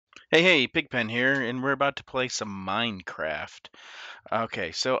Hey, Pigpen here, and we're about to play some Minecraft.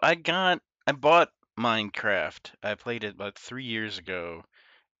 Okay, so I bought Minecraft. I played it about 3 years ago,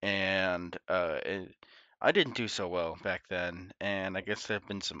 and I didn't do so well back then. And I guess there have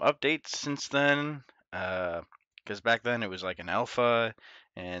been some updates since then. Because back then it was like an alpha,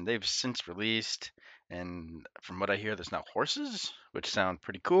 and they've since released. And from what I hear, there's now horses, which sound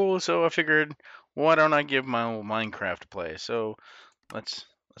pretty cool. So I figured, why don't I give my old Minecraft a play? So let's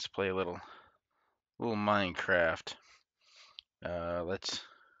let's play a little Minecraft. Let's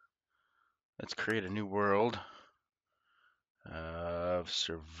create a new world of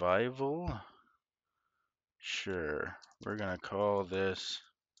survival. Sure, we're gonna call this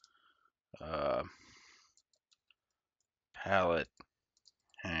uh, palette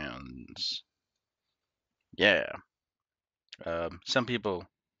hands. Yeah. Some people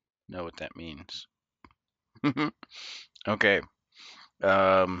know what that means. Okay.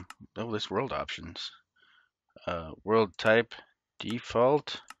 Oh, this world options. World type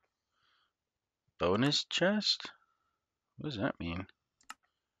default bonus chest. What does that mean?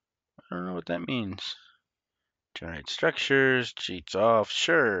 I don't know what that means. Generate structures, cheats off.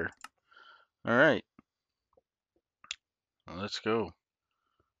 Sure. All right. Let's go.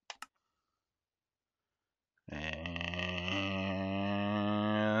 And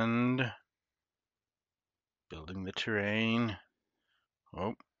building the terrain.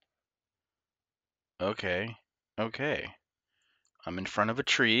 Oh, okay. Okay. I'm in front of a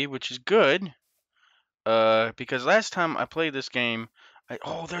tree, which is good. Because last time I played this game,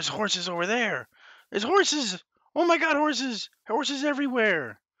 oh, there's horses over there. There's horses. Oh my God, horses! Horses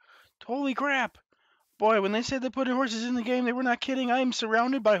everywhere. Holy crap. Boy, when they said they put horses in the game, they were not kidding. I am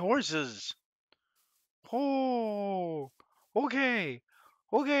surrounded by horses. Oh, okay.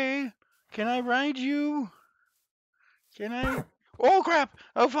 Okay. Can I ride you? Can I? Oh crap!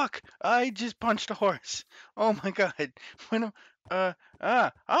 Oh fuck! I just punched a horse. Oh my god! When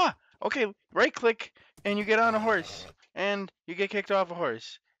okay. Right click and you get on a horse, and you get kicked off a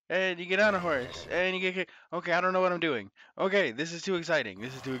horse, and you get on a horse, and you get kicked. Okay, I don't know what I'm doing. Okay, this is too exciting.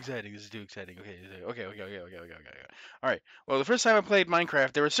 This is too exciting. This is too exciting. Okay. All right. Well, the first time I played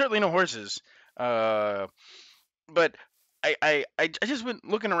Minecraft, there were certainly no horses. Uh, but I just went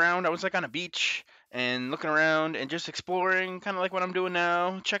looking around. I was like on a beach and looking around and just exploring, kind of like what I'm doing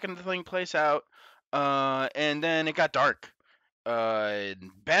now, checking the thing place out. And then it got dark.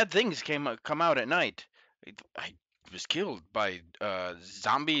 Bad things come out at night. I was killed by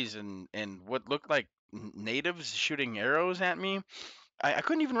zombies and what looked like natives shooting arrows at me. I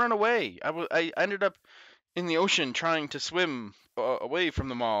couldn't even run away. I ended up in the ocean trying to swim away from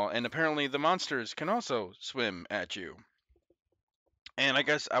them all, and apparently the monsters can also swim at you. And I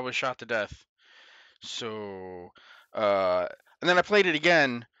guess I was shot to death. So, uh, and then I played it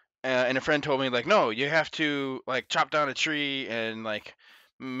again, and a friend told me like, no, you have to like chop down a tree and like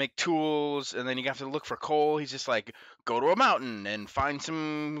make tools, and then you have to look for coal. He's just like, go to a mountain and find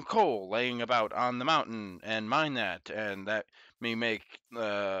some coal laying about on the mountain and mine that, and that may make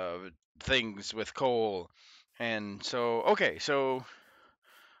things with coal. And so, okay, so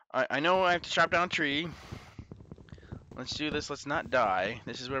I know I have to chop down a tree. Let's do this. Let's not die.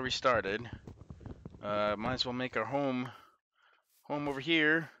 This is where we started. Might as well make our home over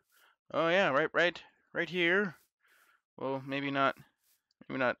here. Oh yeah, right here. Well, maybe not.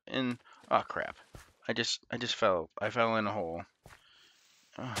 Maybe not in. Oh crap! I just fell. I fell in a hole.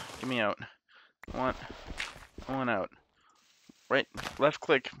 Get me out. I want out. Right, left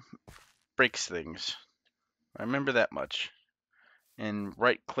click breaks things. I remember that much. And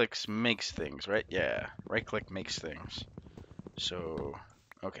right clicks makes things, right? Yeah, right click makes things. So,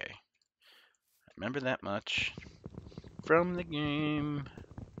 okay. Remember that much from the game.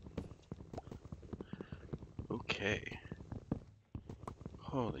 Okay.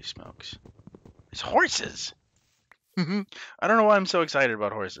 Holy smokes. It's horses! I don't know why I'm so excited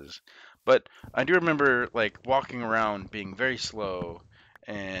about horses, but I do remember like walking around being very slow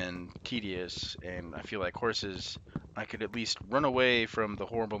and tedious, and I feel like horses, I could at least run away from the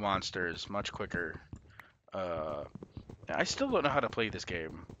horrible monsters much quicker. Uh, I still don't know how to play this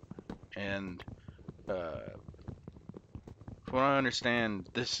game, and from what I understand,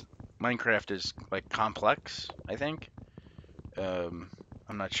 this Minecraft is like complex. I think. Um,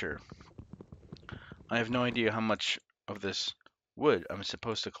 I'm not sure. I have no idea how much of this wood I'm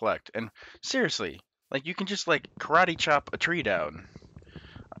supposed to collect. And seriously, like you can just like karate chop a tree down.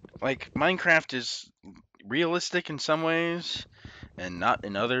 Like Minecraft is realistic in some ways and not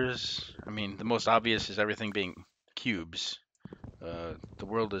in others. I mean, the most obvious is everything being cubes. The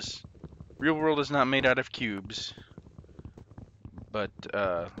world is real world is not made out of cubes, but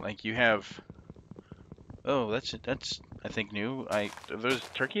like you have. Oh, that's I think new. Are those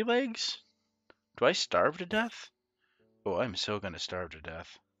turkey legs? Do I starve to death? Oh, I'm so gonna starve to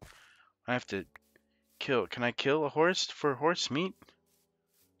death. I have to kill. Can I kill a horse for horse meat?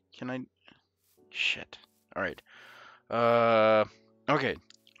 Can I? Shit. All right. Uh, okay.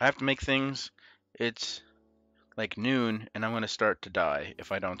 I have to make things. It's like noon, and I'm gonna start to die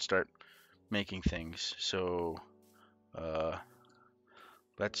if I don't start making things. So, uh,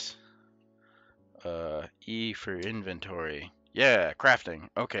 let's E for inventory. Yeah, crafting.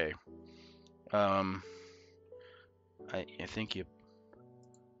 Okay. Um, I think you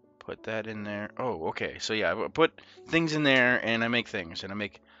put that in there. Oh, okay. So yeah, I put things in there, and I make things, and I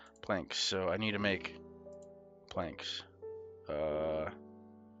make planks. So I need to make planks. Uh,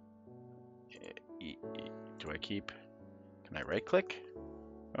 do I keep? Can I right click?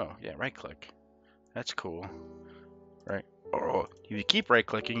 Oh yeah, right click. That's cool. Right. Oh, you keep right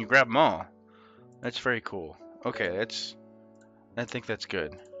clicking, you grab them all. That's very cool. Okay, I think that's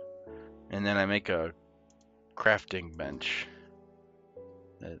good. And then I make a crafting bench.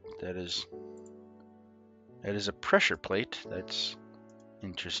 That is a pressure plate. That's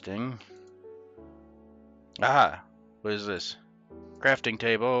interesting. Ah, what is this? Crafting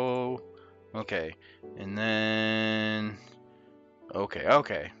table. Okay. And then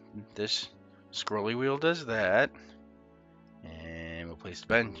okay. This scrolly wheel does that. And we'll place the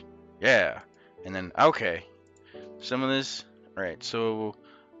bench. Yeah. And then okay. Some of this. Alright, so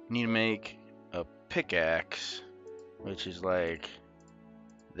we need to make a pickaxe, which is like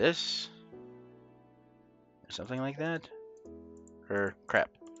this. Or something like that. Or crap.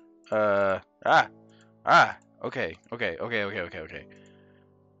 Uh ah. Ah. Okay.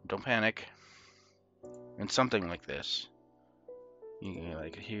 Don't panic. And something like this. You can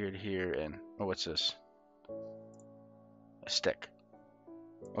like here to here and oh, what's this? A stick.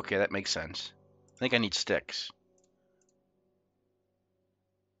 Okay, that makes sense. I think I need sticks.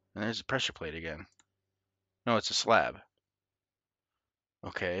 And there's a pressure plate again. No, it's a slab.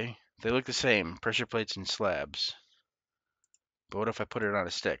 Okay. They look the same, pressure plates and slabs. But what if I put it on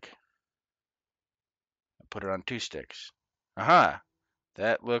a stick? I put it on two sticks. Aha!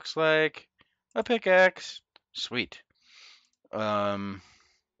 That looks like a pickaxe. Sweet. Um,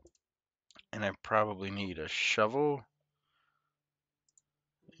 and I probably need a shovel.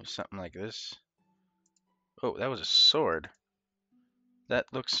 Something like this. Oh, that was a sword. That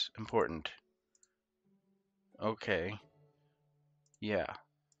looks important. Okay. Yeah.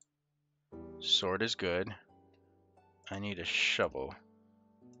 Sword is good. I need a shovel.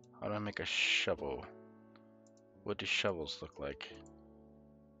 How do I make a shovel? What do shovels look like?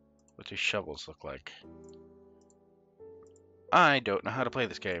 What do shovels look like? I don't know how to play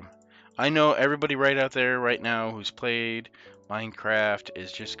this game. I know everybody right out there right now who's played Minecraft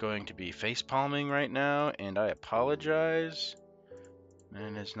is just going to be face palming right now, and I apologize.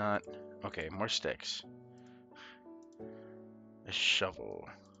 And it's not. Okay, more sticks. A shovel.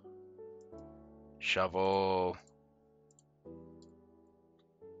 Shovel.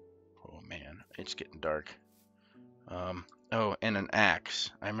 Oh man, it's getting dark. Oh, and an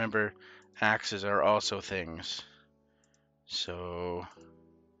axe. I remember axes are also things. So,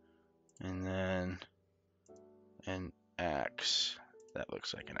 and then an axe. That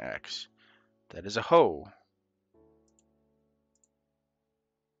looks like an axe. That is a hoe.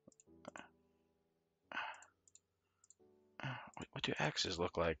 What do axes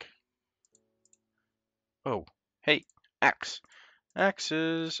look like? Oh, hey, axe.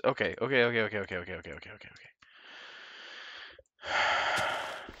 Axes. Okay.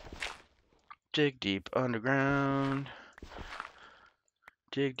 Dig deep underground.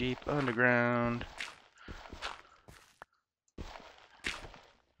 Dig deep underground.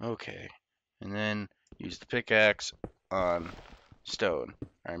 Okay. And then use the pickaxe on stone.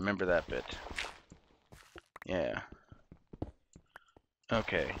 I remember that bit. Yeah.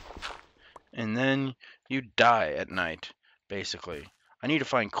 Okay. And then you die at night, basically. I need to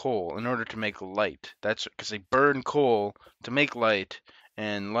find coal in order to make light. That's because they burn coal to make light,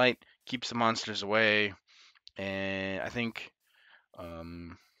 and light keeps the monsters away. And I think,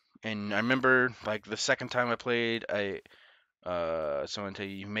 and I remember like the second time I played, someone tell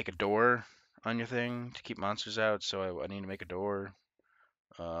you make a door on your thing to keep monsters out. So I need to make a door.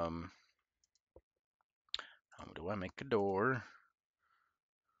 Um, how do I make a door?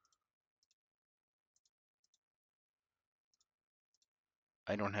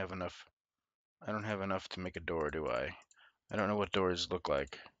 I don't have enough. I don't have enough to make a door, do I? I don't know what doors look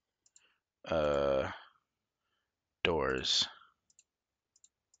like. Uh, doors.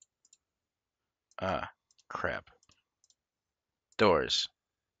 Ah, crap. Doors.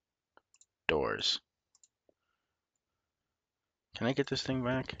 Doors. Can I get this thing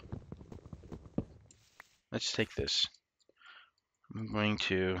back? Let's take this. I'm going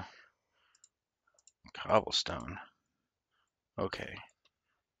to cobblestone. Okay.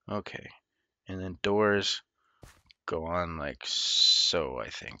 Okay. And then doors go on like so, I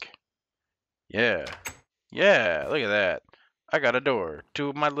think. Yeah. Yeah, look at that. I got a door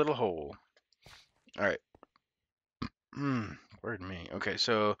to my little hole. Alright. Pardon me. Okay,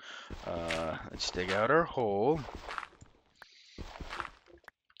 so let's dig out our hole.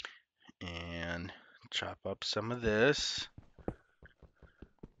 And chop up some of this.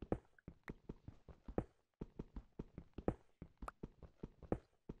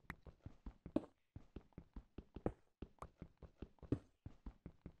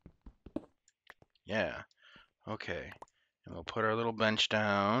 Yeah. Okay. And we'll put our little bench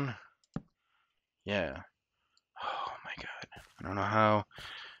down. Yeah. Oh my god. I don't know how.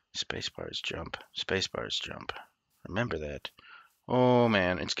 Spacebars jump. Spacebars jump. Remember that. Oh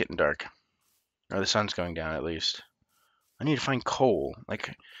man, it's getting dark. Or the sun's going down at least. I need to find coal. Like,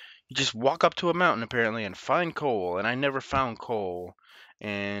 you just walk up to a mountain apparently and find coal. And I never found coal.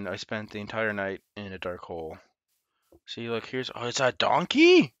 And I spent the entire night in a dark hole. See, look, here's. Oh, it's a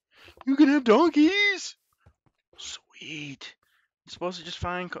donkey? You can have donkeys! Sweet. You're supposed to just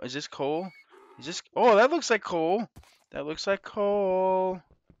find. Is this coal? Is this? Oh, that looks like coal. That looks like coal.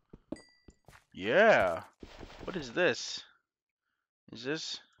 Yeah. What is this? Is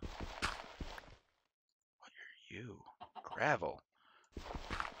this? What are you? Gravel.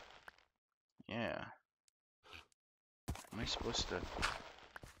 Yeah. Am I supposed to?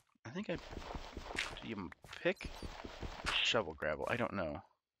 I think I. Do you pick? Shovel gravel. I don't know.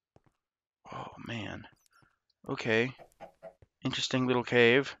 Oh man. Okay. Interesting little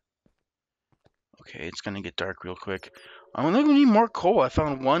cave. Okay, it's gonna get dark real quick. I only need more coal. I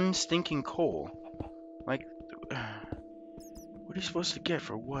found one stinking coal. Like, what are you supposed to get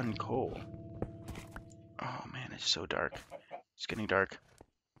for one coal? Oh man, it's so dark. It's getting dark.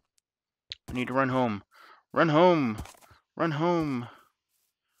 I need to run home. Run home. Run home.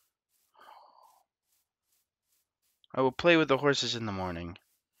 I will play with the horses in the morning.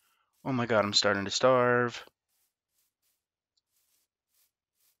 Oh my god, I'm starting to starve.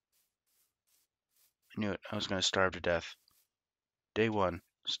 I knew it. I was going to starve to death. Day one,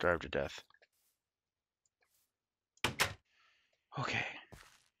 starve to death. Okay.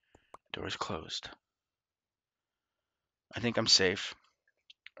 Door's closed. I think I'm safe.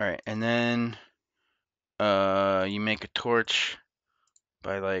 Alright, and then you make a torch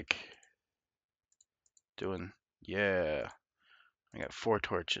by like doing, yeah. I got 4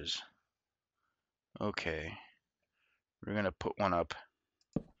 torches. Okay. We're gonna put one up.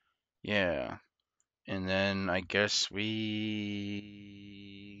 Yeah. And then I guess I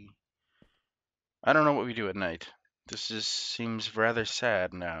don't know what we do at night. This seems rather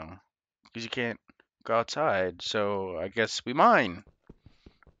sad now. Because you can't go outside, so I guess we mine.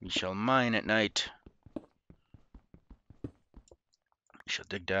 We shall mine at night. We shall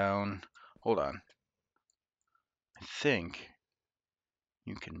dig down. Hold on. I think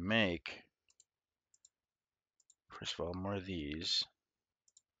you can make, first of all, more of these.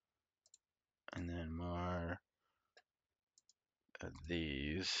 And then more of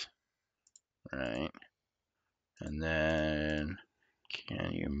these. Right. And then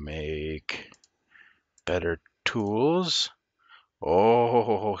can you make better tools?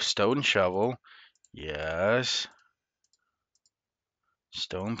 Oh, stone shovel. Yes.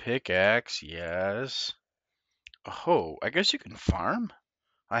 Stone pickaxe. Yes. Oh, I guess you can farm?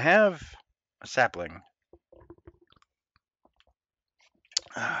 I have a sapling.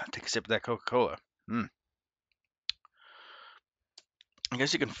 Take a sip of that Coca-Cola. I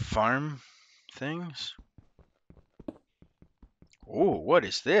guess you can farm things. Oh, what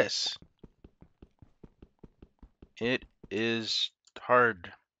is this? It is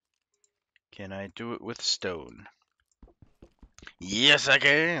hard. Can I do it with stone? Yes, I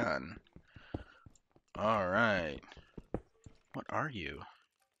can. All right. What are you?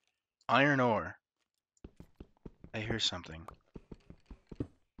 Iron ore. I hear something.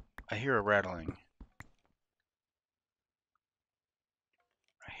 I hear a rattling.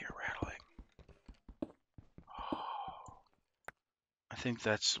 I hear rattling. Oh, I think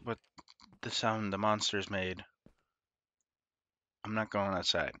that's what the sound the monsters made. I'm not going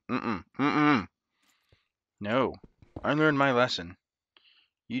outside. No. I learned my lesson.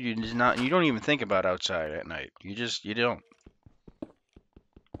 You don't even think about outside at night. You don't.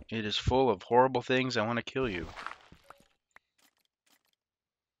 It is full of horrible things that want to kill you.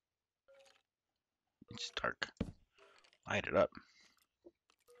 It's dark. Light it up.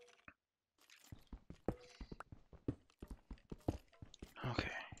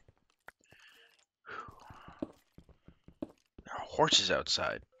 horses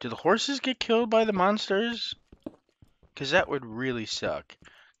outside. Do the horses get killed by the monsters? Because that would really suck.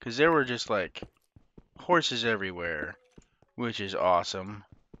 Because there were just like horses everywhere, which is awesome.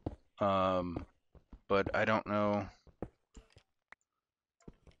 But I don't know.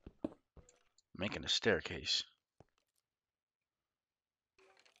 Making a staircase.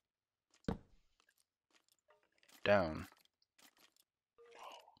 Down.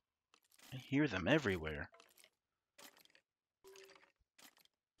 I hear them everywhere.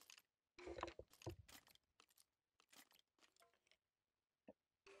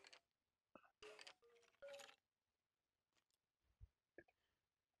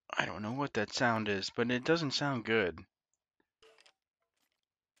 I don't know what that sound is, but it doesn't sound good.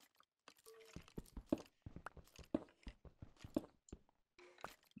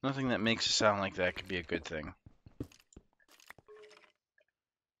 Nothing that makes a sound like that could be a good thing.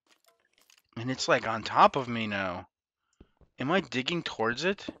 And it's like on top of me now. Am I digging towards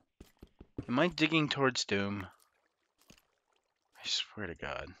it? Am I digging towards doom? I swear to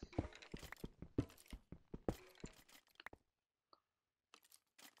God.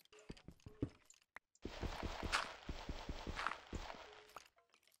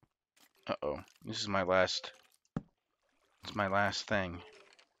 Uh-oh. This is my last... It's my last thing.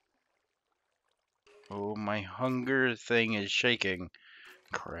 Oh, my hunger thing is shaking.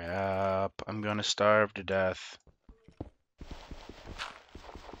 Crap. I'm gonna starve to death.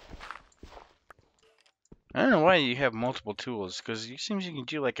 I don't know why you have multiple tools, because it seems you can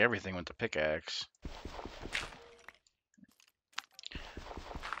do like everything with the pickaxe.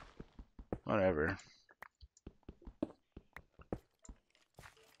 Whatever.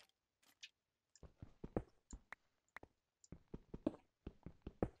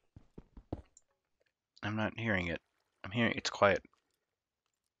 I'm not hearing it. I'm hearing it's quiet.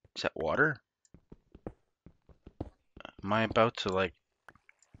 Is that water? Am I about to like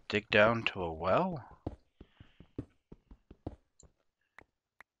dig down to a well?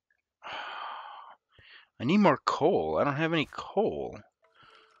 I need more coal. I don't have any coal.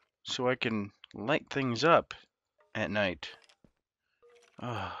 So I can light things up at night.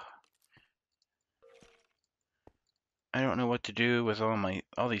 Ugh. I don't know what to do with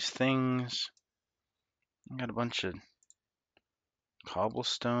all these things. I got a bunch of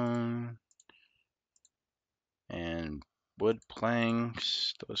cobblestone and wood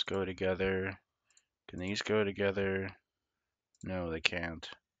planks. Those go together. Can these go together? No, they can't.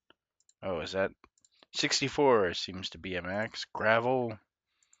 Oh, is that 64 seems to be a max. Gravel.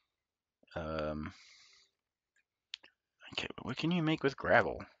 Okay, what can you make with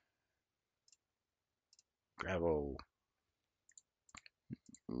gravel? Gravel.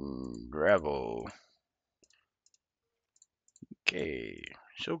 Gravel. Okay,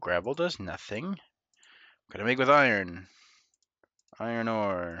 so gravel does nothing. Gonna make with iron. Iron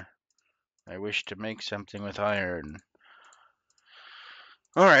ore. I wish to make something with iron.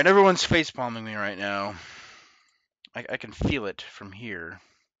 Alright, everyone's facepalming me right now. I can feel it from here.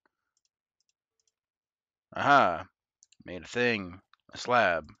 Aha! Made a thing. A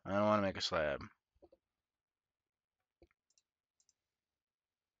slab. I don't want to make a slab.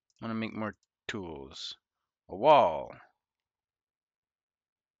 I want to make more tools. A wall.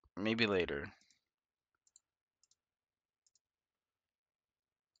 Maybe later.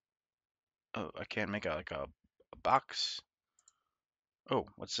 Oh, I can't make like a box. Oh,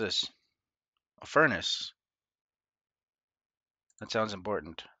 what's this? A furnace. That sounds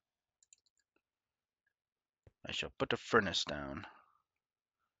important. I shall put a furnace down.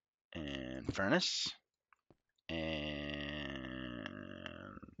 And furnace. And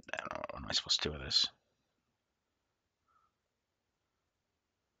I don't know, what am I supposed to do with this?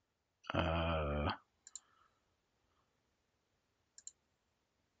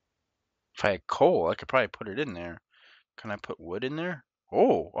 If I had coal, I could probably put it in there. Can I put wood in there?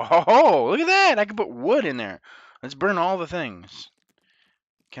 Oh, look at that! I can put wood in there. Let's burn all the things.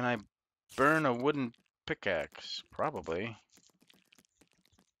 Can I burn a wooden pickaxe? Probably.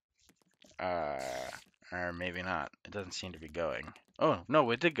 Or maybe not. It doesn't seem to be going. Oh, no,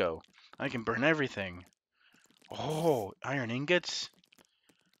 it did go. I can burn everything. Oh, iron ingots?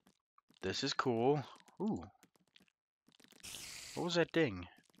 This is cool. Ooh. What was that ding?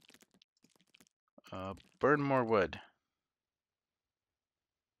 Burn more wood.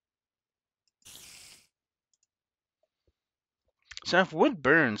 So if wood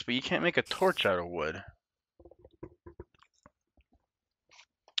burns, but you can't make a torch out of wood.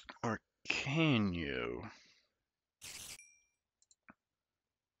 Or can you?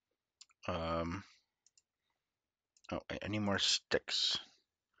 Oh, I need more sticks.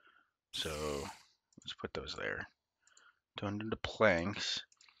 So let's put those there. Turned into planks.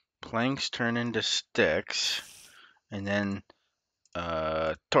 Planks turn into sticks. And then,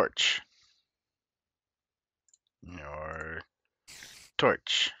 torch. Or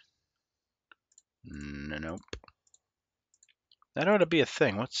torch. Nope. That ought to be a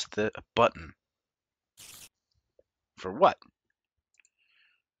thing. What's the button? For what?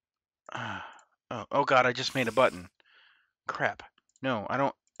 Oh god, I just made a button. Crap. No, I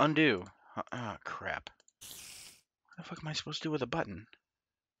don't undo. Crap. What the fuck am I supposed to do with a button?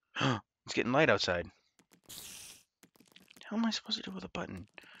 It's getting light outside. How am I supposed to do with a button?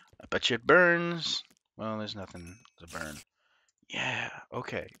 I bet you it burns. Well, there's nothing to burn. Yeah,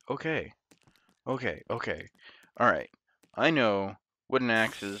 okay. Alright. I know wooden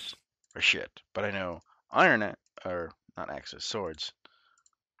axes are shit, but I know or not axes, swords.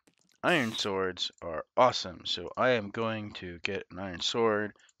 Iron swords are awesome, so I am going to get an iron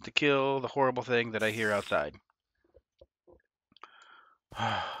sword to kill the horrible thing that I hear outside.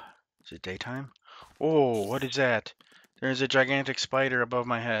 Is it daytime? Oh, what is that? There's a gigantic spider above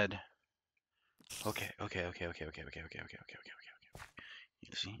my head. Okay.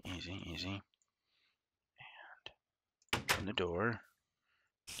 Easy. And open the door.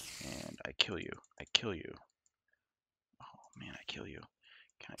 And I kill you. Oh man, I kill you.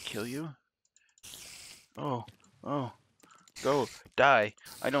 Can I kill you? Oh. Go. Die.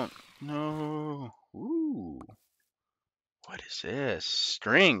 I don't know. Ooh. What is this?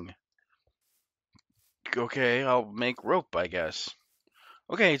 String. Okay, I'll make rope, I guess.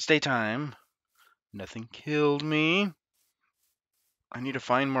 Okay, it's daytime. Nothing killed me. I need to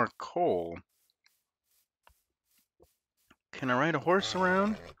find more coal. Can I ride a horse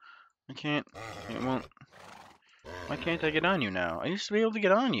around? I can't. It won't. Why can't I get on you now? I used to be able to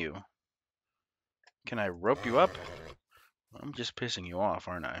get on you. Can I rope you up? I'm just pissing you off,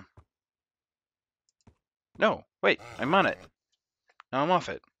 aren't I? No, wait, I'm on it. Now I'm off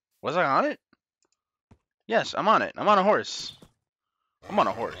it. Was I on it? Yes, I'm on it. I'm on a horse. I'm on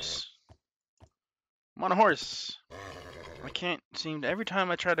a horse. I can't seem to. Every time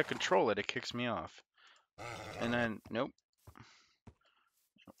I try to control it, it kicks me off. And then, nope.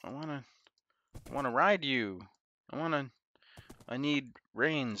 I wanna ride you. I need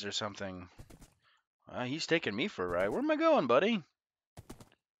reins or something. He's taking me for a ride. Where am I going, buddy?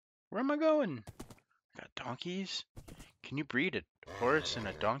 Where am I going? I got donkeys? Can you breed a horse and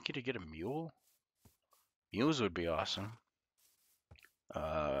a donkey to get a mule? Mules would be awesome.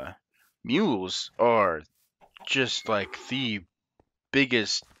 Mules are just like the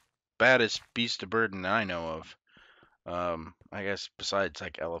biggest, baddest beast of burden I know of. I guess besides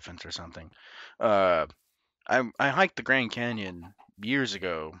like elephants or something. I hiked the Grand Canyon years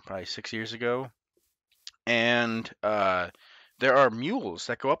ago, probably 6 years ago, and there are mules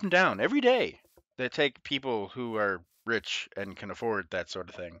that go up and down every day that take people who are rich and can afford that sort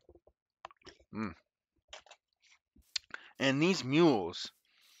of thing. And these mules,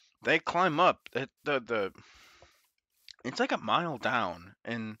 they climb up the it's like a mile down,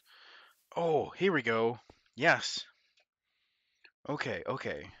 and oh, here we go. Yes. Okay.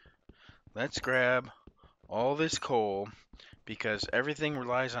 Let's grab all this coal because everything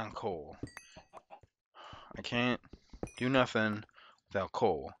relies on coal. I can't do nothing without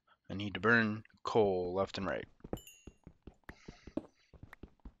coal. I need to burn coal left and right.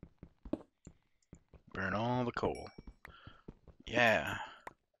 Burn all the coal. Yeah.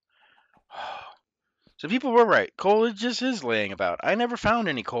 So people were right. Coal just is laying about. I never found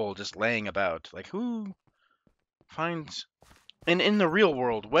any coal just laying about. Like, who finds... And in the real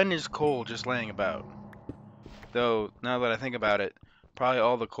world, when is coal just laying about? Though, now that I think about it, probably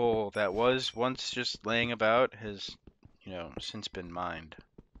all the coal that was once just laying about has, since been mined.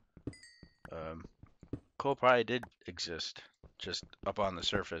 Coal probably did exist, just up on the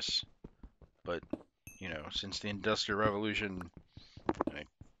surface. But, since the Industrial Revolution, like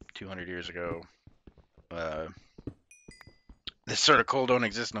 200 years ago, this sort of coal don't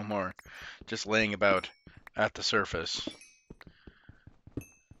exist no more. Just laying about at the surface.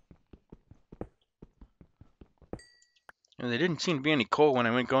 And there didn't seem to be any coal when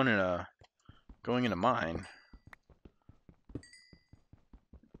I went going in a mine.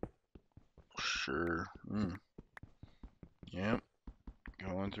 Sure. Yep.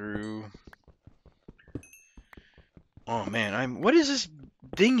 Going through. Oh man, what is this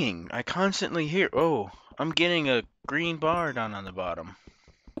dinging? I constantly hear. Oh, I'm getting a green bar down on the bottom.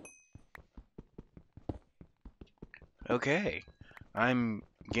 Okay. I'm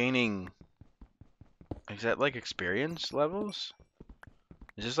gaining. Is that like experience levels?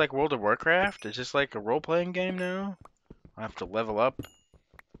 Is this like World of Warcraft? Is this like a role-playing game now? I have to level up.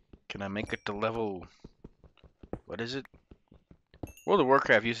 Can I make it to level... What is it? World of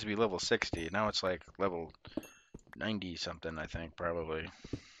Warcraft used to be level 60. Now it's like level 90 something, I think, probably.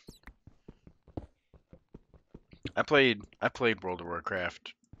 I played World of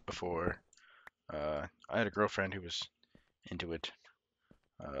Warcraft before. I had a girlfriend who was into it.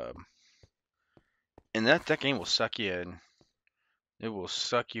 Um, and that game will suck you in. It will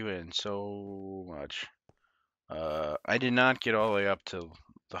suck you in so much. I did not get all the way up to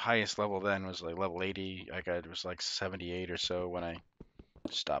the highest level then was like level 80. It was like 78 or so when I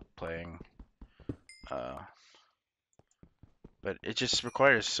stopped playing. Uh, but it just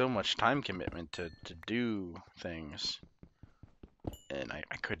requires so much time commitment to do things. And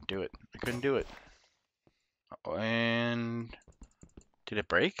I couldn't do it. I couldn't do it. And did it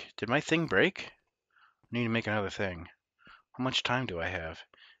break? Did my thing break? I need to make another thing. How much time do I have?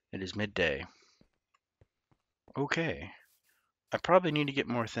 It is midday. Okay. I probably need to get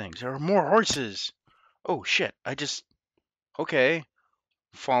more things. There are more horses! Oh shit, okay.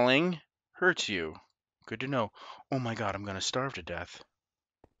 Falling hurts you. Good to know. Oh my god, I'm gonna starve to death.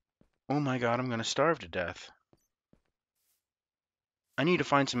 Oh my god, I'm gonna starve to death. I need to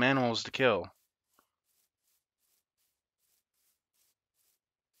find some animals to kill.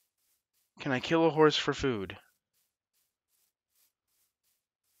 Can I kill a horse for food?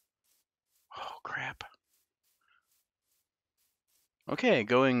 Oh crap. Okay,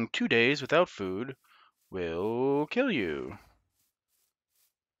 going 2 days without food will kill you.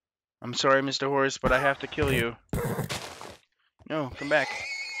 I'm sorry, Mr. Horse, but I have to kill you. No, come back.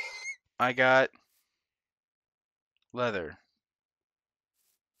 I got leather.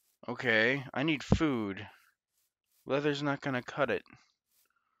 Okay, I need food. Leather's not gonna cut it.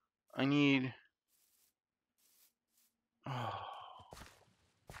 I need... Oh,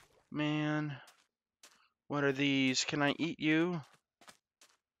 man. What are these? Can I eat you?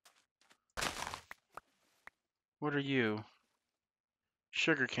 What are you?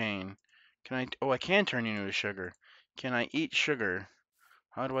 Sugarcane. Can I... Oh, I can turn you into a sugar. Can I eat sugar?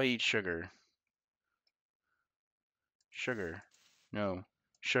 How do I eat sugar? Sugar. No.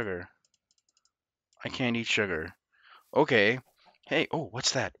 Sugar. I can't eat sugar. Okay. Hey, oh,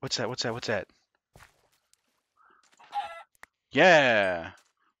 what's that? What's that? What's that? What's that? Yeah!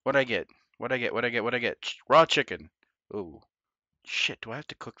 What'd I get? What'd I get? What'd I get? What'd I get? Raw chicken. Ooh. Shit, do I have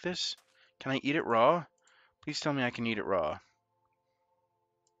to cook this? Can I eat it raw? Please tell me I can eat it raw.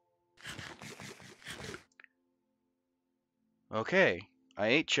 Okay. I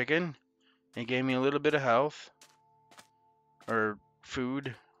ate chicken. It gave me a little bit of health. Or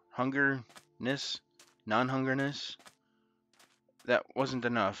food. Hungerness. Non-hungerness. That wasn't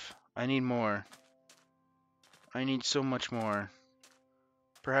enough. I need more. I need so much more.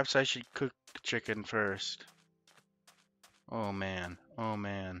 Perhaps I should cook the chicken first. Oh man. Oh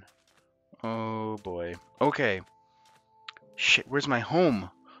man. Oh boy. Okay. Shit, where's my home?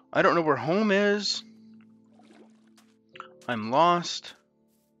 I don't know where home is. I'm lost.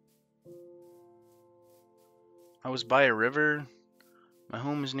 I was by a river. My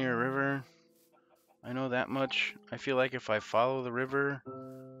home is near a river. I know that much. I feel like if I follow the river,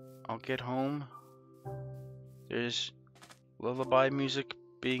 I'll get home. There's lullaby music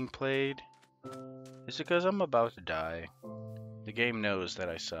being played. Is it because I'm about to die? The game knows that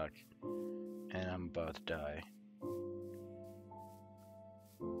I suck. And I'm about to die.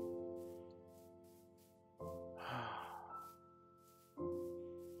 I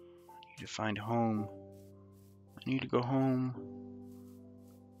need to find home. I need to go home.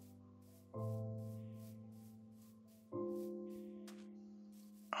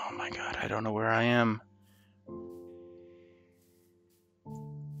 Oh my god, I don't know where I am.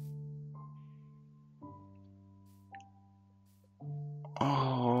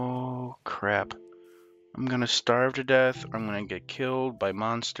 Oh crap. I'm gonna starve to death or I'm gonna get killed by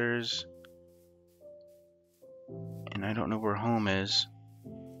monsters. And I don't know where home is.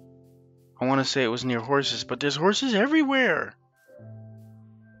 I want to say it was near horses, but there's horses everywhere.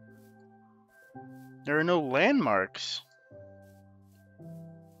 There are no landmarks.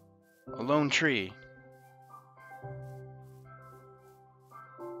 A lone tree.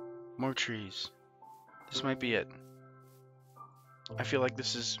 More trees. This might be it. I feel like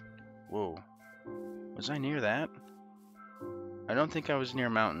this is... Whoa. Was I near that? I don't think I was near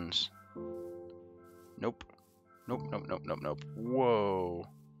mountains. Nope. Nope, nope, nope, nope, nope. Whoa.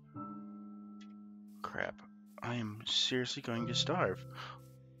 Crap. I am seriously going to starve.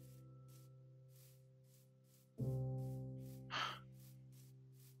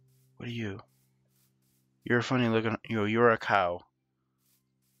 What are you? You're a funny looking... You're a cow.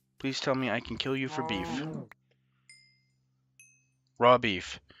 Please tell me I can kill you for beef. Raw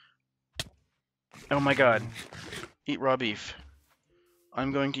beef. Oh my god. Eat raw beef.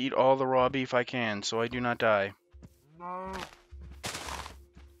 I'm going to eat all the raw beef I can so I do not die.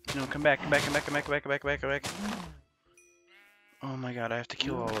 No, come back, come back, come back, come back, come back, come back, come back, come back. Oh my god, I have to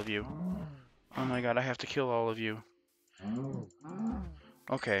kill all of you. Oh my god, I have to kill all of you.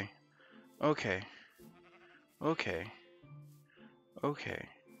 Okay. Okay. Okay. Okay.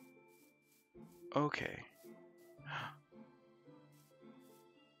 Okay.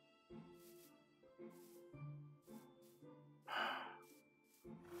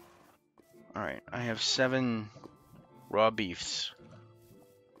 Alright, I have 7 raw beefs.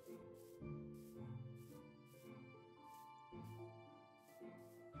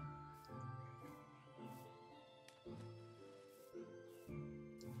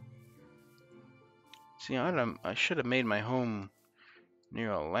 See, I should have made my home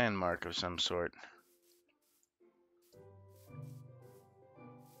near a landmark of some sort.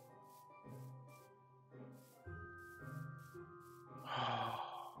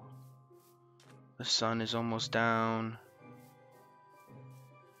 The sun is almost down.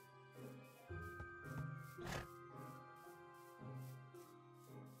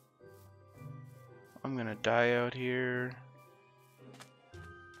 I'm gonna die out here.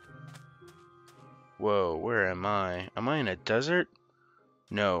 Whoa, where am I? Am I in a desert?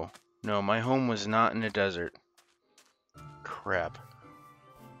 No. No, my home was not in a desert. Crap.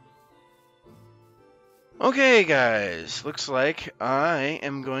 Okay, guys. Looks like I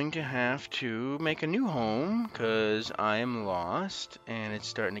am going to have to make a new home because I am lost and it's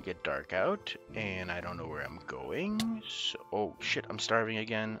starting to get dark out and I don't know where I'm going. So, oh, shit. I'm starving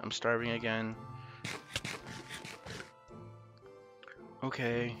again. I'm starving again.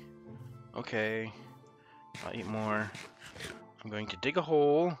 Okay. Okay. I'll eat more. I'm going to dig a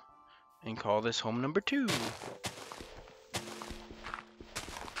hole and call this home number 2.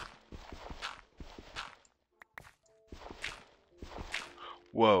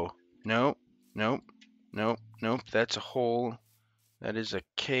 Whoa. Nope. Nope. Nope. Nope. That's a hole. That is a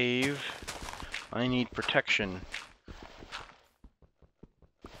cave. I need protection.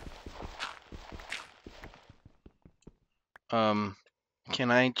 Can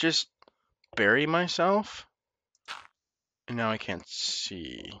I just bury myself? And now I can't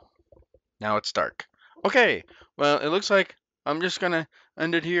see. Now it's dark. Okay. Well, it looks like I'm just gonna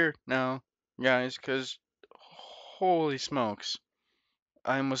end it here now, guys, because holy smokes.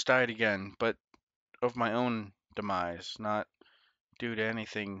 I almost died again, but of my own demise, not due to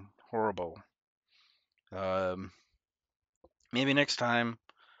anything horrible. Um, maybe next time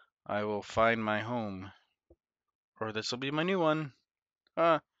I will find my home, or this will be my new one.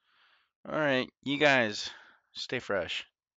 Alright, you guys, stay fresh.